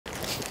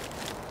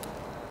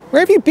Where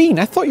have you been?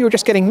 I thought you were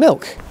just getting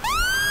milk.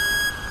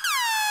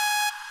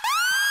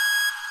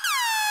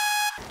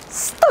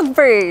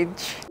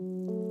 Stockbridge!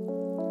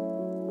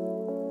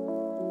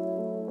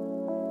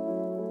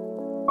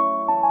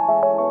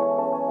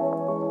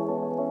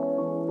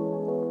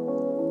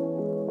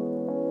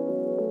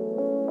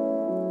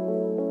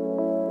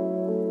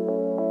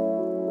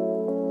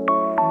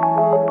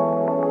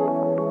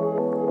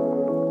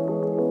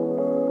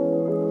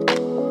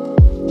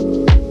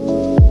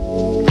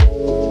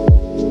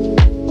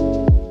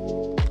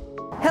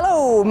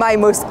 My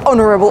most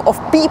honorable of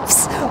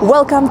peeps,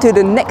 welcome to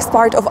the next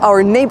part of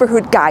our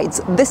neighborhood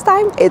guides. This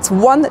time it's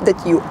one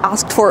that you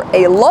asked for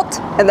a lot,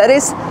 and that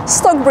is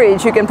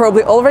Stockbridge. You can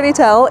probably already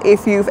tell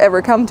if you've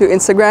ever come to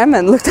Instagram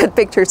and looked at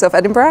pictures of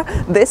Edinburgh.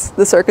 This,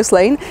 the Circus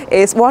Lane,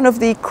 is one of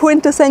the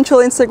quintessential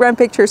Instagram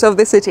pictures of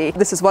the city.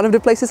 This is one of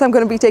the places I'm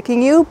going to be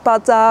taking you,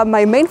 but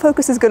my main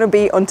focus is going to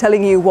be on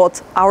telling you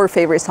what our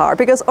favorites are,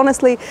 because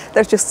honestly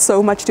there's just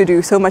so much to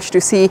do, so much to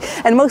see,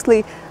 and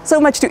mostly so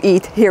much to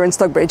eat here in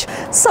Stockbridge.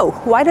 So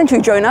why don't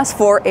you join us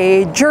for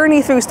a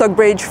journey through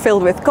Stockbridge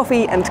filled with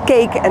coffee and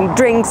cake and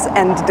drinks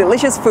and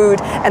delicious food,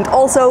 and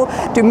also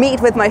to meet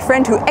with my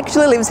friend who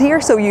actually lives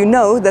here, so you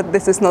know that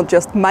this is not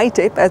just my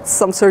tip as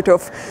some sort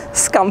of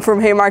scum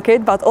from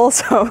Haymarket, but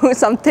also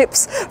some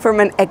tips from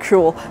an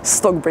actual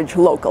Stockbridge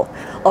local.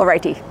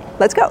 Alrighty,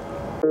 let's go!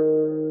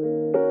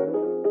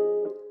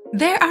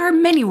 There are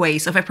many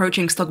ways of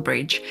approaching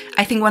Stockbridge.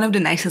 I think one of the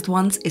nicest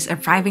ones is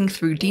arriving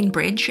through Dean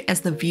Bridge,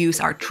 as the views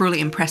are truly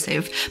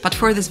impressive, but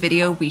for this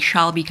video we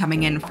shall be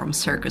coming in from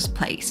Circus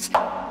Place.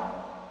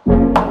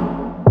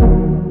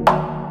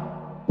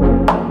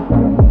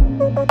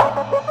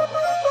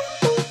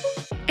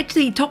 At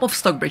the top of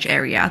Stockbridge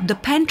area, the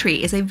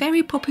Pantry is a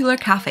very popular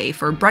cafe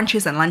for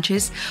brunches and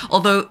lunches,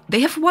 although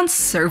they have once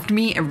served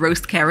me a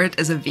roast carrot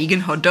as a vegan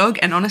hot dog,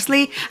 and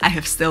honestly, I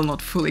have still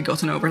not fully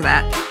gotten over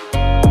that.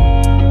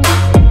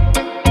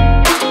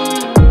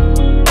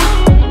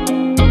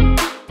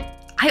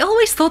 I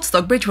always thought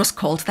Stockbridge was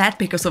called that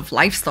because of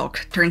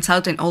livestock. Turns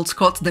out in Old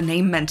Scots the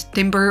name meant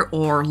timber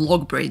or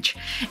log bridge.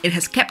 It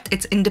has kept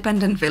its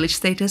independent village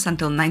status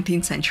until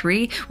 19th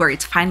century, where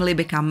it's finally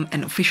become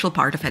an official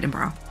part of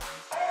Edinburgh.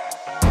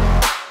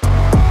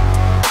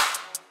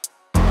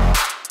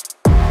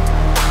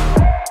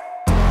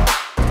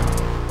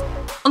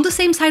 On the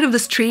same side of the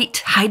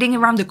street, hiding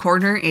around the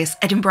corner, is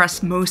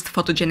Edinburgh's most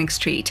photogenic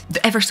street,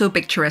 the ever so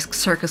picturesque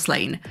Circus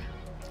Lane.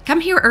 Come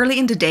here early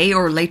in the day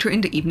or later in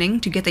the evening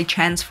to get a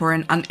chance for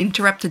an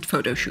uninterrupted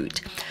photo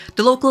shoot.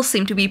 The locals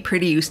seem to be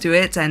pretty used to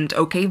it and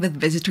okay with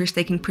visitors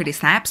taking pretty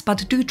snaps,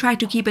 but do try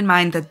to keep in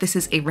mind that this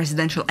is a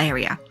residential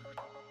area.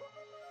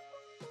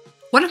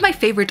 One of my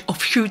favorite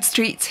offshoot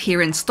streets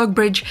here in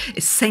Stockbridge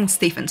is St.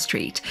 Stephen's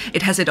Street.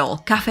 It has it all: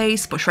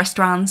 cafes, posh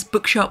restaurants,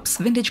 bookshops,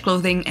 vintage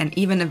clothing, and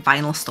even a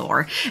vinyl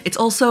store. It's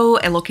also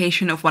a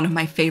location of one of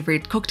my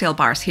favorite cocktail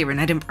bars here in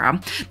Edinburgh,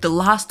 the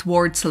Last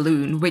Ward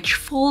Saloon, which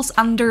falls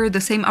under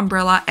the same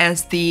umbrella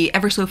as the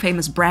ever so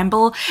famous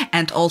Bramble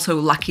and also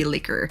Lucky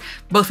Liquor.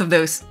 Both of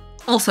those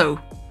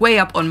also way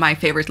up on my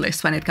favorite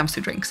list when it comes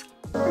to drinks.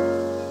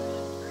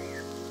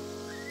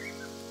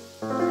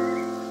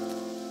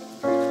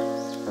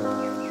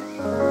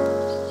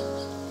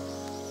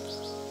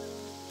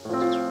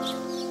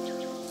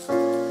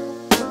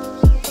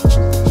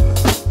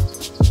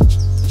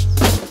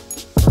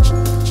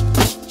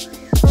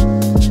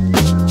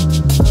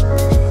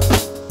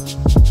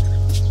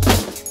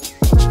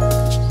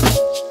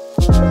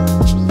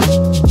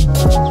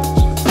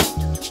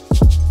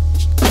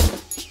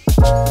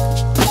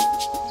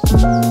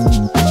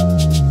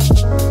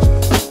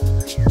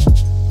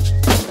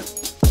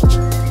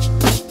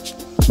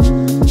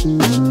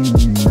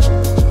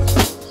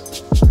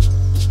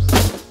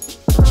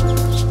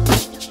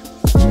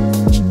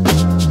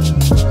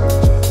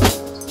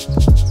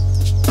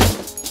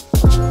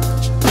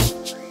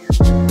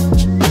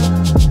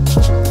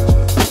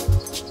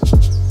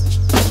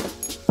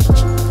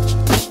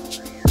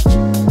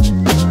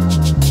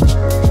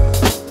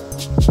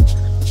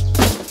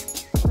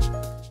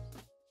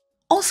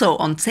 Also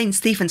on St.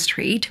 Stephen's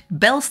Street,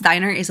 Bell's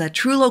Diner is a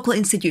true local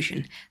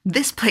institution.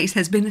 This place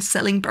has been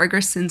selling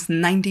burgers since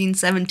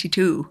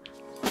 1972.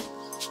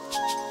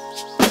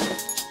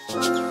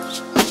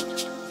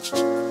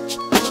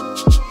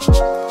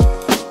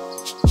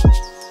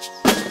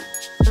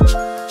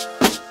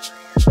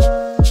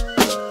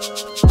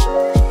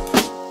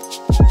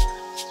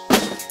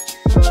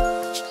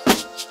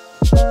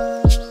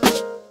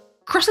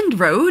 Crossing the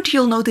road,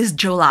 you'll notice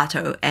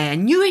Gelato, a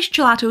newish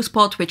gelato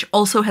spot which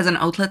also has an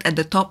outlet at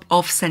the top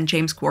of St.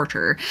 James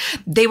Quarter.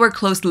 They were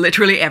closed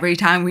literally every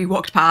time we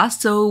walked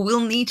past, so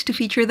we'll need to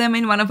feature them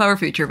in one of our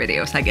future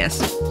videos, I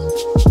guess.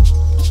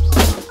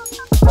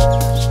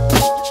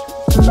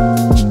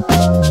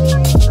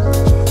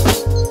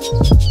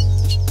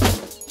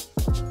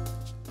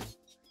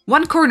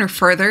 One corner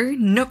further,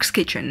 Nook's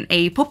Kitchen,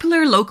 a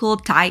popular local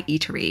Thai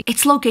eatery.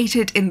 It's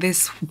located in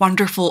this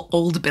wonderful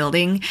old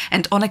building,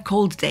 and on a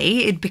cold day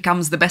it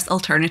becomes the best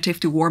alternative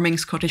to warming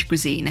Scottish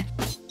cuisine.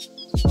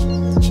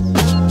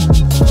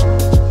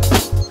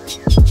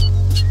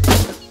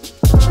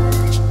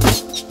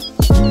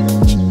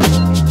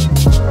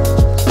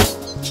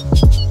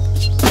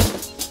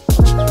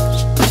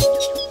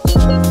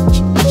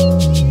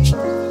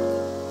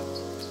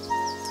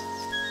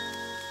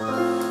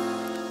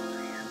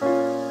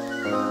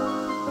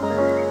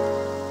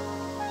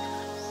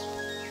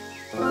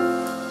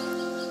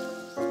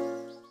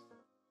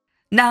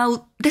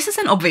 Now, this is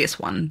an obvious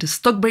one, the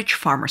Stockbridge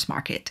Farmers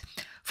Market.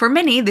 For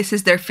many, this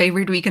is their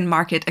favorite weekend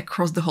market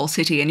across the whole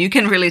city, and you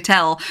can really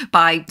tell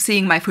by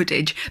seeing my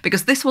footage,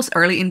 because this was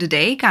early in the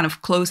day, kind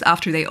of close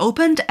after they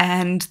opened,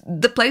 and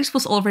the place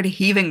was already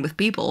heaving with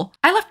people.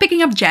 I love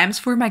picking up jams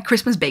for my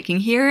Christmas baking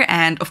here,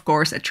 and of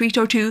course a treat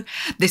or two.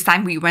 This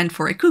time we went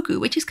for a cuckoo,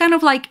 which is kind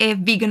of like a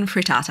vegan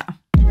frittata.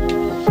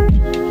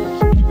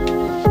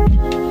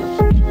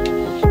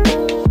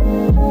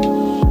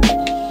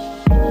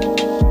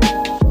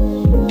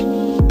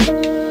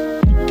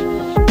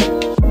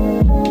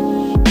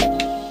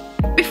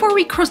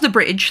 Cross the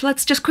bridge,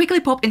 let's just quickly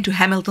pop into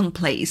Hamilton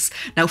Place,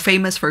 now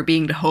famous for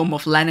being the home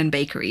of Lennon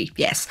Bakery.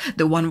 Yes,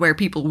 the one where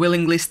people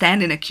willingly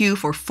stand in a queue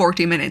for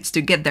 40 minutes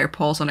to get their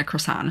paws on a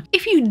croissant.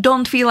 If you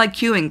don't feel like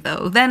queuing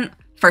though, then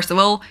first of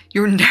all,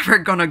 you're never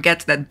gonna get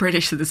that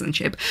British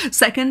citizenship.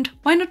 Second,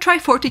 why not try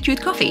Fortitude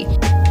Coffee?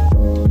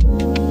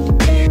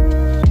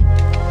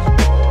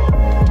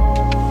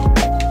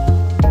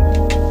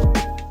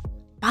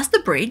 Past the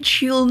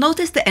bridge, you'll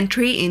notice the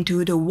entry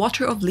into the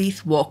Water of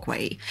Leith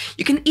walkway.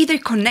 You can either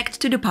connect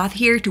to the path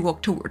here to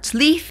walk towards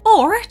Leith,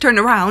 or turn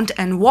around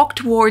and walk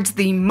towards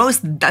the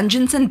most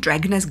Dungeons and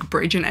Dragon-esque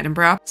bridge in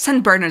Edinburgh,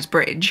 St. Bernard's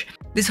Bridge.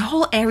 This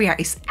whole area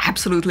is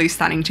absolutely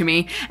stunning to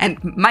me, and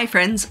my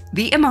friends,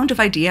 the amount of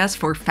ideas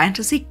for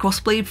fantasy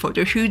cosplay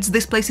photo shoots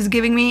this place is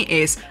giving me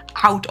is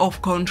out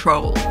of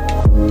control.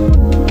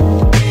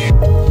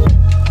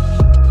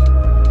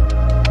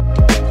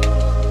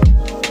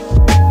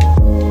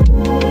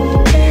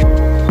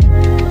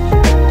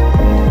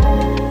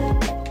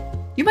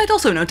 You might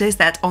also notice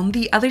that on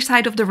the other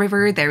side of the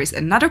river there is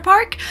another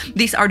park.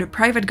 These are the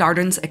private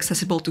gardens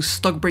accessible to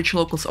Stockbridge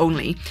locals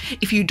only.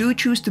 If you do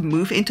choose to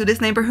move into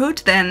this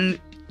neighbourhood, then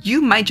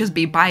you might just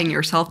be buying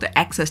yourself the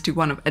access to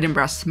one of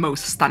Edinburgh's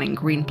most stunning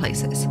green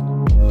places.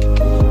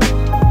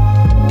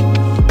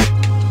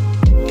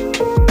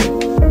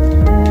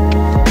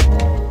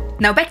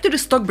 Now back to the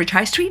Stockbridge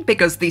High Street,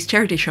 because these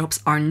charity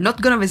shops are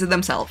not gonna visit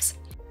themselves.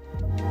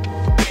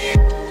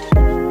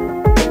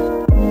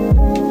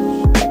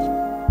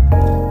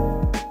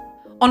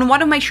 On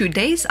one of my shoot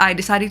days, I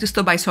decided to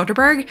stop by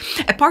Soderbergh,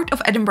 a part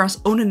of Edinburgh's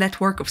own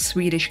network of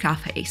Swedish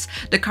cafes.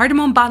 The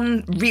cardamom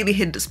bun really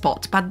hit the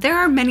spot, but there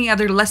are many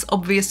other less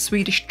obvious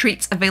Swedish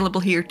treats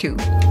available here too.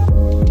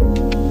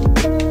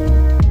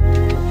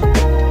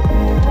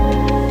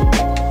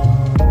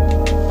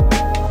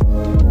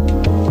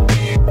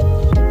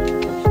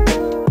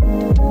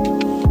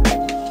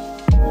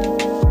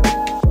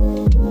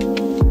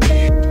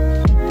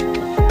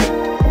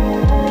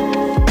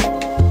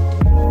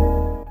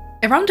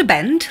 Around the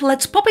bend,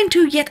 let's pop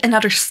into yet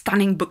another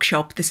stunning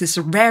bookshop. This is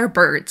Rare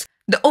Birds,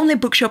 the only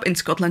bookshop in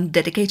Scotland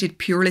dedicated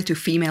purely to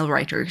female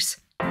writers.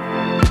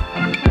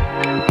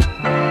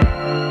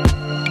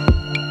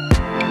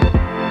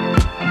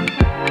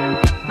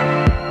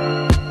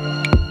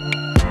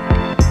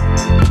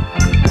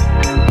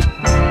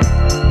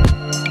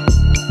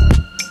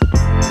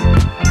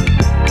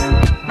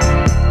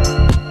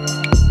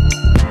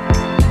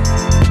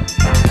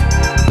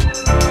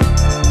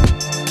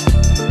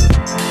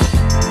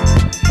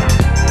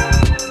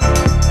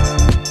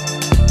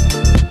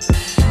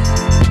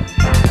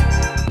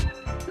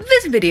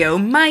 Video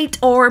might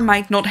or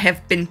might not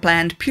have been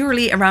planned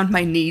purely around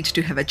my need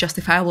to have a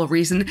justifiable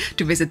reason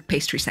to visit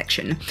pastry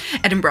section,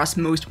 Edinburgh's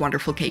most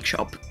wonderful cake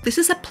shop. This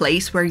is a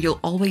place where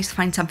you'll always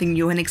find something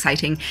new and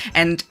exciting,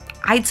 and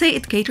I'd say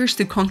it caters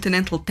to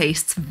continental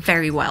tastes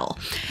very well.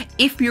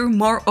 If you're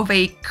more of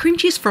a cream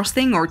cheese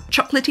frosting or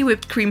chocolatey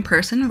whipped cream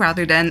person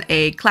rather than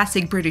a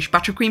classic British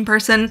buttercream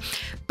person,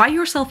 buy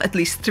yourself at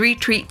least 3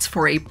 treats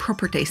for a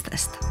proper taste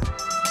test.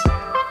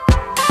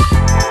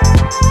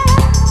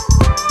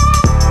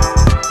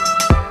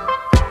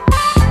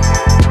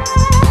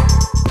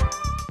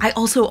 I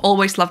also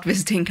always loved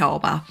visiting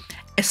Caoba,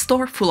 a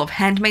store full of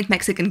handmade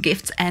Mexican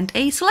gifts and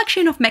a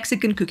selection of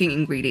Mexican cooking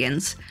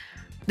ingredients.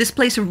 This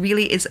place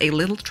really is a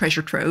little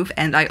treasure trove,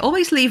 and I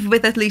always leave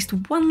with at least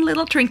one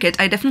little trinket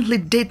I definitely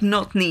did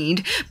not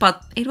need,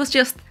 but it was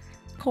just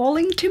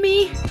calling to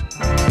me.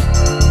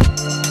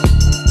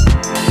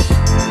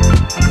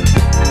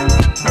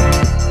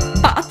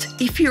 But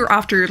if you're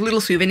after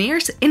little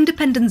souvenirs,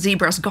 Independent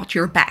Zebra's got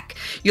your back.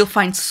 You'll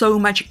find so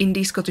much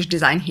indie Scottish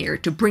design here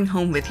to bring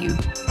home with you.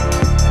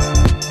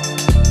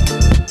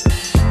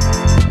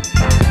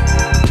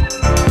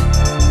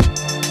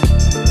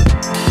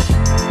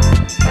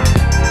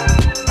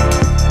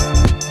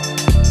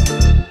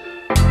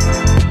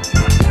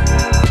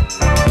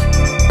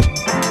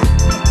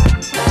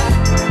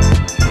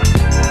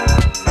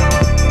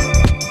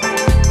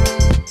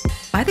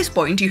 By this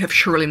point, you have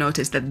surely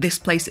noticed that this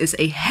place is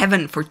a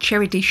heaven for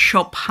charity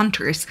shop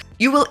hunters.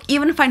 You will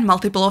even find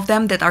multiple of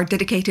them that are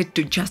dedicated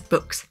to just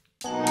books.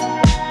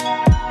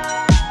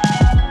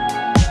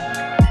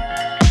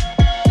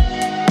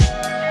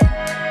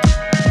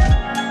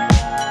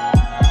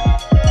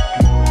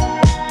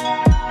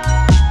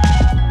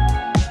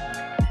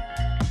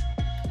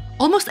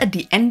 Almost at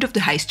the end of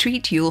the high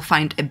street, you'll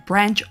find a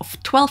branch of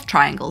 12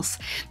 triangles.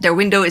 Their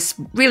window is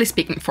really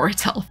speaking for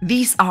itself.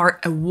 These are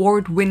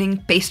award-winning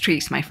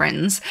pastries, my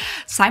friends.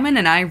 Simon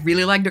and I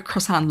really like the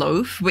croissant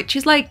loaf, which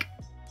is like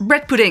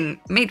bread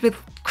pudding made with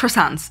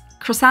croissants.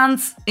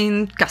 Croissants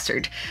in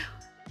custard.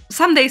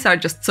 Some days are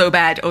just so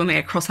bad, only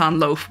a croissant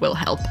loaf will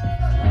help.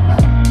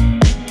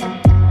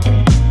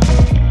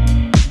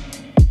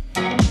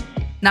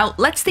 Now,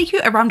 let's take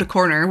you around the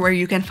corner where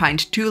you can find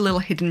two little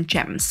hidden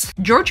gems.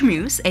 George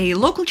Muse, a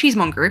local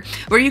cheesemonger,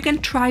 where you can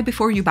try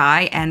before you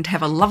buy and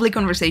have a lovely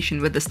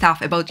conversation with the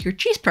staff about your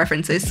cheese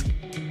preferences.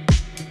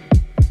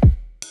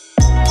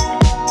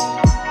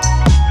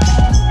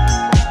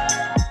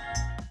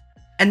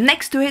 And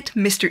next to it,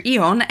 Mr.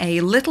 Eon,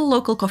 a little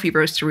local coffee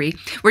roastery,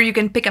 where you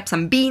can pick up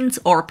some beans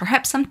or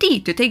perhaps some tea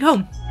to take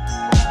home.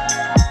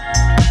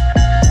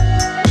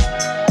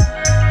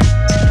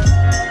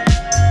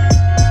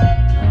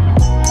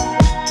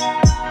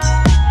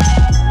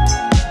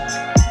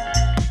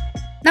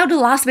 Now the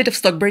last bit of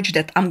Stockbridge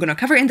that I'm gonna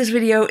cover in this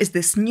video is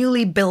this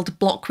newly built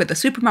block with a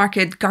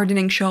supermarket,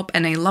 gardening shop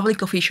and a lovely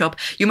coffee shop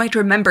you might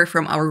remember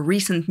from our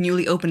recent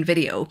newly opened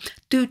video,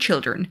 2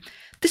 Children.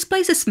 This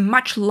place is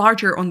much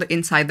larger on the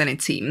inside than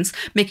it seems,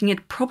 making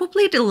it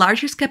probably the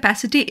largest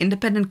capacity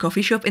independent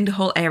coffee shop in the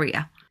whole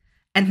area.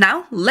 And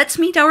now, let's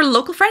meet our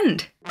local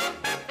friend!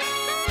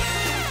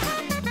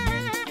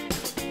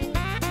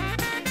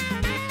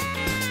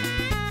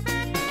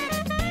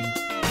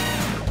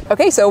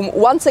 Okay, so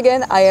once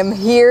again I am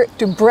here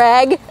to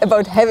brag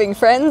about having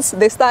friends.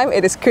 This time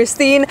it is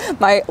Christine,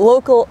 my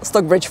local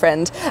Stockbridge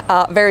friend.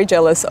 Very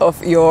jealous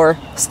of your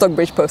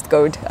Stockbridge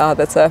postcode.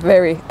 That's a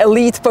very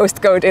elite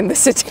postcode in the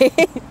city.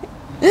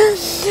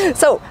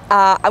 So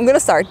I'm gonna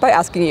start by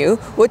asking you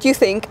what you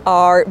think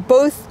are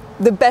both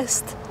the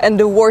best and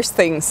the worst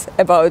things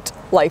about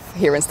life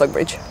here in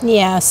Stockbridge.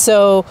 Yeah,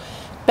 so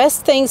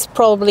best things,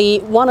 probably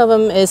one of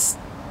them is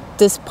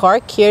this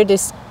park here,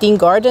 this Dean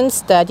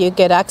Gardens, that you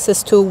get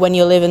access to when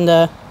you live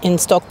in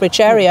Stockbridge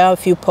area, a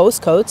few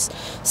postcodes.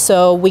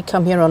 So we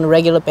come here on a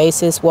regular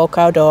basis, walk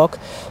our dog.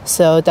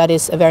 So that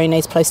is a very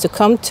nice place to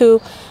come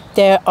to.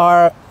 There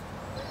are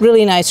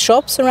really nice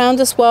shops around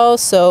as well.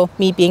 So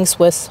me being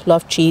Swiss,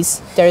 love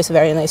cheese. There is a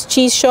very nice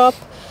cheese shop,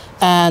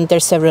 and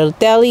there's several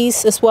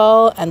delis as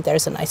well. And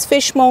there's a nice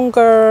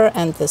fishmonger,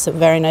 and there's a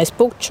very nice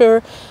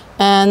butcher,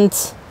 and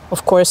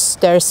of course,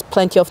 there's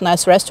plenty of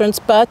nice restaurants,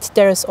 but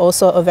there's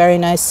also a very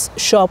nice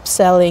shop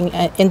selling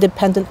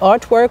independent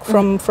artwork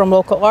from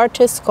local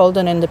artists called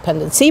an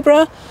Independent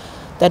Zebra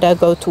that I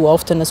go to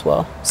often as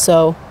well.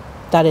 So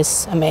that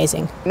is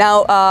amazing.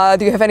 Now,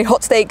 do you have any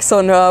hot takes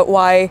on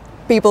why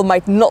people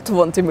might not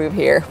want to move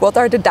here? What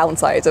are the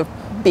downsides of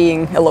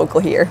being a local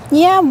here?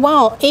 Yeah,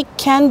 well, it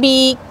can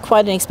be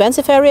quite an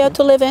expensive area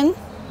to live in.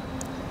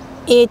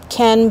 It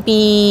can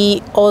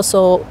be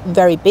also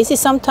very busy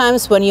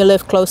sometimes when you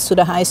live close to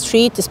the high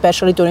street,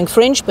 especially during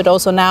Fringe, but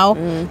also now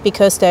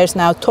because there's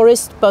now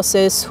tourist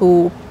buses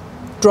who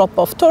drop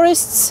off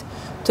tourists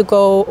to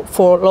go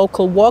for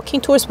local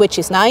walking tours, which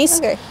is nice.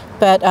 Okay.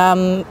 But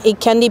it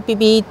can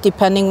be,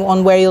 depending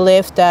on where you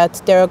live,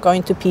 that there are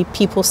going to be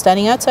people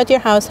standing outside your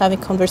house having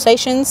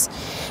conversations.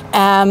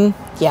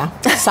 Yeah,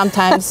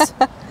 sometimes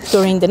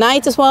during the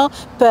night as well.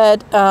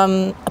 But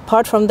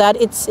apart from that,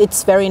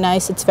 it's very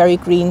nice, it's very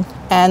green.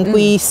 And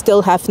we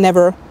still have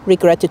never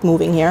regretted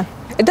moving here.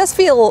 It does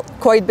feel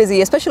quite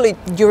busy, especially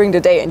during the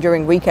day and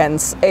during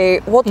weekends.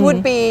 What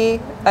would be,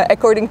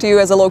 according to you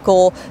as a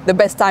local, the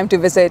best time to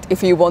visit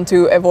if you want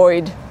to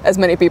avoid as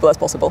many people as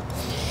possible?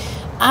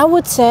 I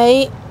would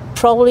say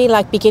probably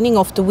like beginning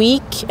of the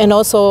week, and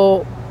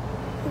also,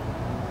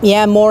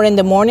 yeah, more in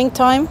the morning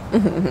time.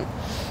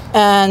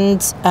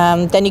 And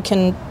then you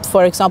can,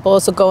 for example,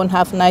 also go and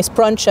have a nice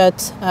brunch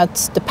at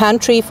the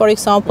pantry, for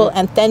example,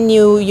 and then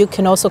you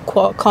can also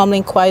calmly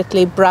and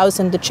quietly browse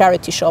in the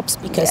charity shops,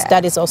 because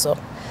that is also...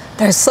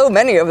 There's so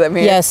many of them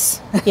here.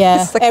 Yes,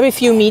 yeah. Like every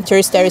few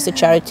meters there is a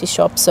charity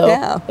shop,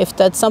 so if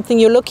that's something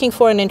you're looking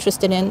for and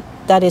interested in,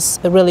 that is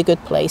a really good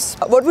place.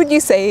 What would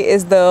you say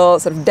is the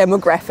sort of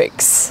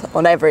demographics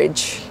on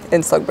average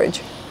in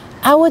Stockbridge?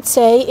 I would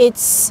say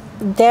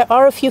there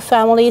are a few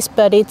families,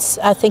 but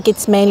I think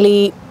it's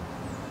mainly,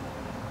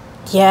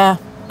 yeah,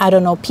 I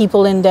don't know,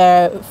 people in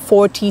their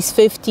 40s,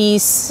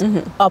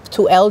 50s, up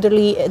to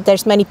elderly.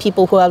 There's many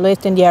people who have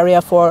lived in the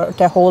area for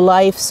their whole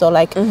life, so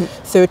like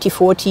 30,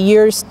 40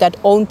 years, that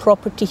own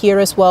property here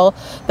as well.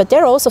 But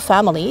there are also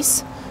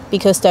families,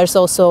 because there's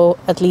also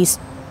at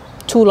least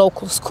 2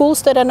 local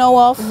schools that I know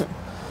of.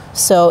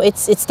 So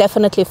it's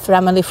definitely a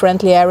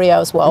family-friendly area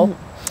as well.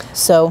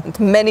 So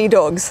many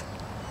dogs.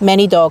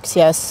 Many dogs,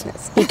 yes.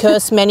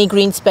 Because many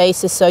green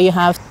spaces. So you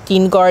have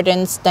Dean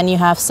Gardens, then you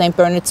have St.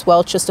 Bernard's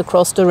Well just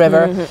across the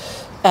river,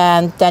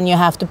 and then you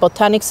have the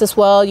Botanics as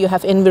well. You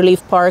have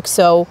Inverleaf Park,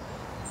 so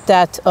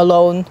that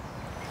alone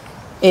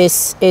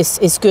is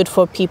good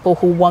for people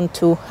who want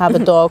to have a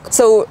dog.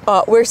 So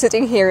we're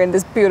sitting here in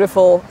this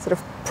beautiful sort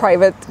of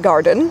private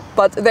garden,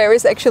 but there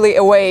is actually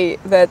a way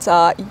that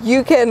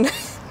you can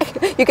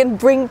you can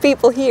bring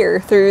people here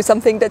through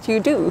something that you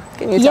do.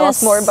 Can you tell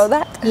us more about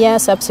that?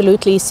 Yes,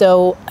 absolutely.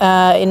 So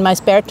in my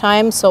spare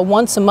time, so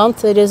once a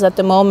month it is at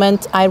the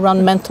moment, I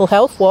run mental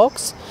health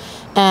walks.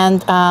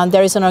 And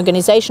there is an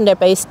organization, they're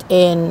based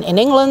in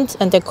England,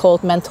 and they're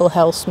called Mental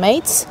Health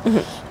Mates.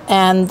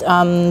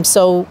 And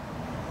so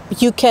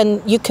you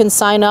can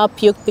sign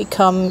up, you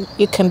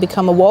can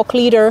become a walk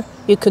leader,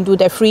 you can do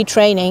their free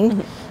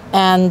training,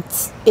 and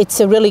it's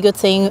a really good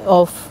thing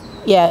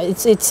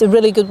it's a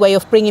really good way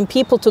of bringing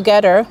people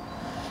together.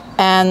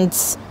 And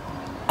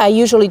I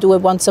usually do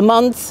it once a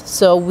month,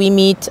 so we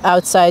meet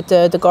outside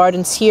the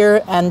gardens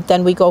here, and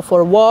then we go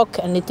for a walk,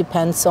 and it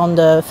depends on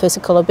the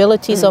physical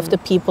abilities of the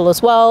people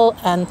as well,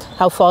 and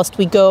how fast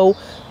we go,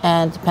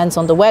 and depends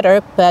on the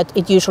weather, but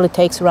it usually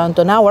takes around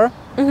an hour.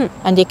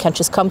 And they can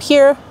just come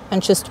here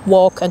and just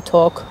walk and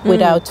talk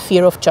without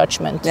fear of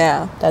judgment.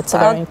 Yeah, that's a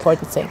very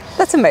important thing.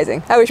 That's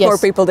amazing. I wish more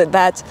people did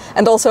that.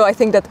 And also I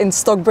think that in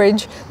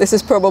Stockbridge this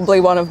is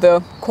probably one of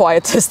the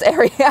quietest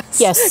areas.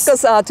 Yes,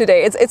 because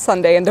today it's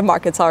Sunday and the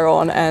markets are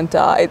on, and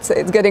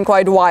it's getting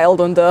quite wild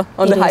on the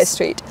high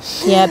street.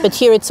 Yeah, but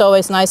here it's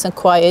always nice and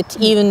quiet.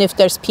 Even if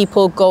there's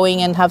people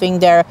going and having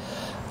their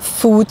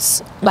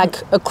foods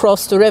like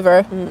across the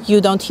river,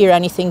 you don't hear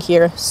anything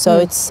here, so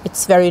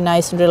it's very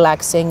nice and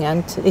relaxing,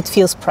 and it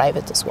feels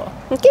private as well.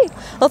 Okay,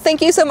 well,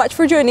 thank you so much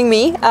for joining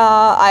me.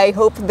 I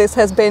hope this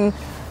has been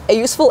a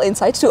useful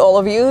insight to all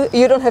of you.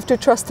 You don't have to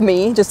trust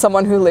me, just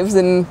someone who lives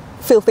in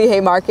filthy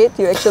Haymarket.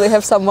 You actually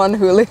have someone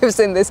who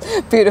lives in this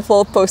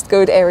beautiful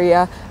postcode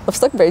area of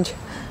Stockbridge,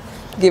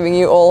 giving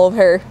you all of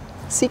her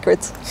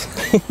secrets.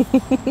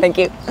 Thank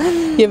you.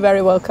 You're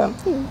very welcome.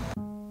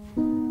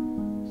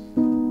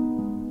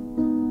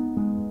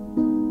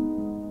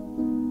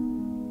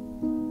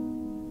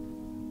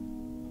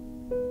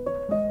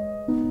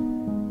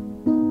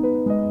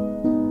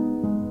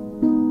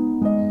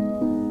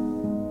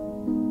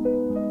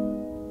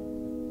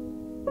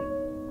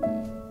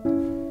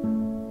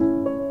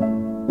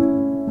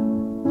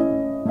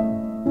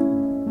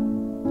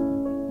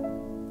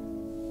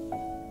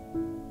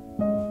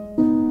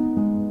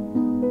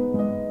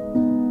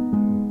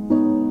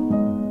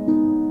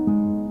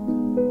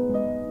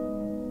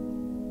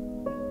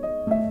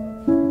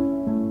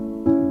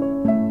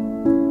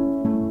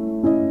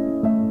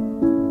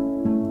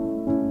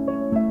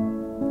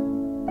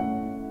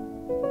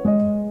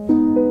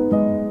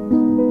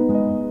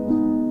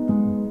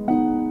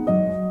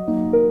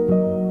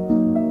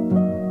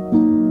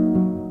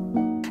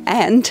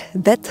 And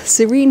that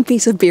serene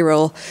piece of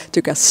B-roll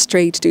took us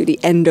straight to the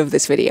end of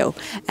this video.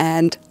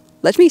 And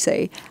let me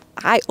say,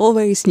 I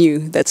always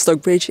knew that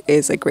Stockbridge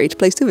is a great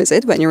place to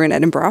visit when you're in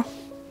Edinburgh.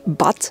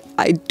 But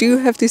I do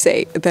have to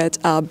say that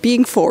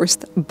being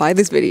forced by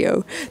this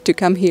video to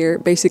come here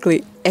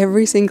basically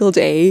every single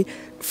day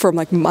from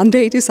like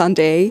Monday to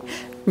Sunday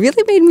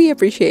really made me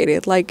appreciate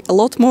it like a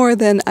lot more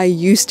than I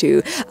used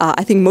to.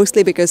 I think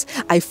mostly because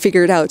I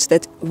figured out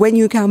that when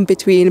you come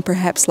between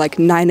perhaps like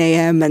 9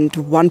 AM and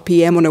 1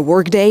 PM on a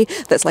work day,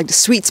 that's like the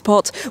sweet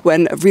spot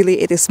when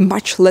really it is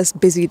much less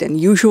busy than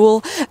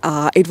usual.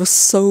 It was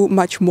so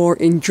much more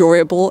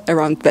enjoyable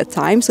around that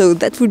time. So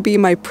that would be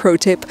my pro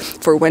tip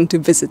for when to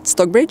visit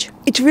Stockbridge.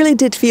 It really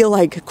did feel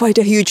like quite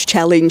a huge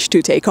challenge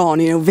to take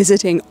on, you know,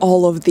 visiting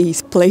all of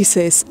these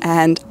places,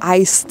 and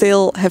I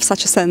still have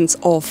such a sense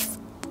of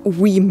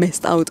we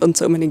missed out on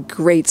so many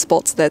great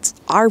spots that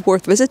are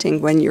worth visiting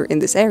when you're in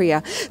this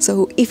area.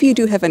 So if you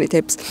do have any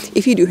tips,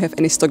 if you do have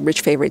any Stockbridge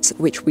favorites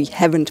which we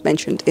haven't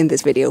mentioned in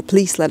this video,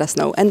 please let us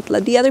know and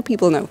let the other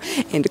people know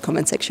in the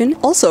comment section.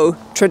 Also,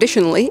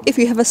 traditionally, if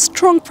you have a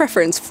strong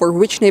preference for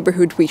which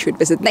neighborhood we should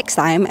visit next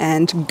time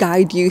and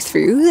guide you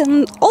through,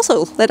 then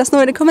also let us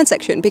know in the comment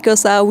section,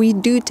 because we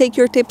do take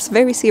your tips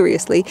very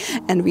seriously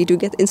and we do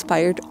get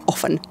inspired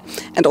often.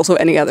 And also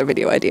any other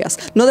video ideas.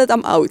 Not that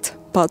I'm out,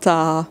 but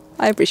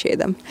I appreciate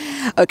them.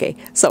 Okay,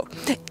 so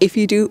if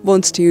you do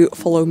want to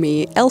follow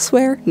me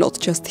elsewhere, not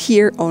just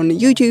here on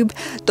YouTube,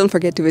 don't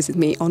forget to visit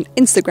me on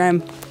Instagram,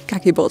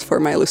 Kakibot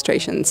for my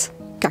illustrations,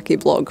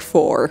 Kakiblog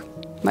for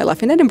my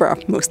life in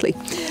Edinburgh mostly,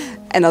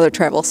 and other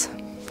travels.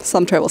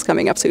 Some travels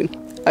coming up soon.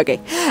 Okay,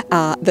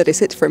 that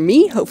is it from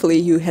me. Hopefully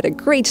you had a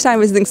great time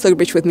visiting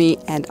Stockbridge with me,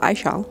 and I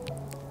shall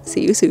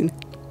see you soon.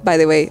 By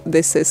the way,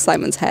 this is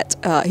Simon's hat.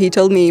 He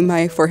told me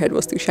my forehead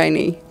was too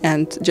shiny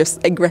and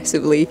just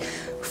aggressively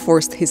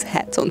forced his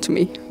hat onto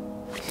me.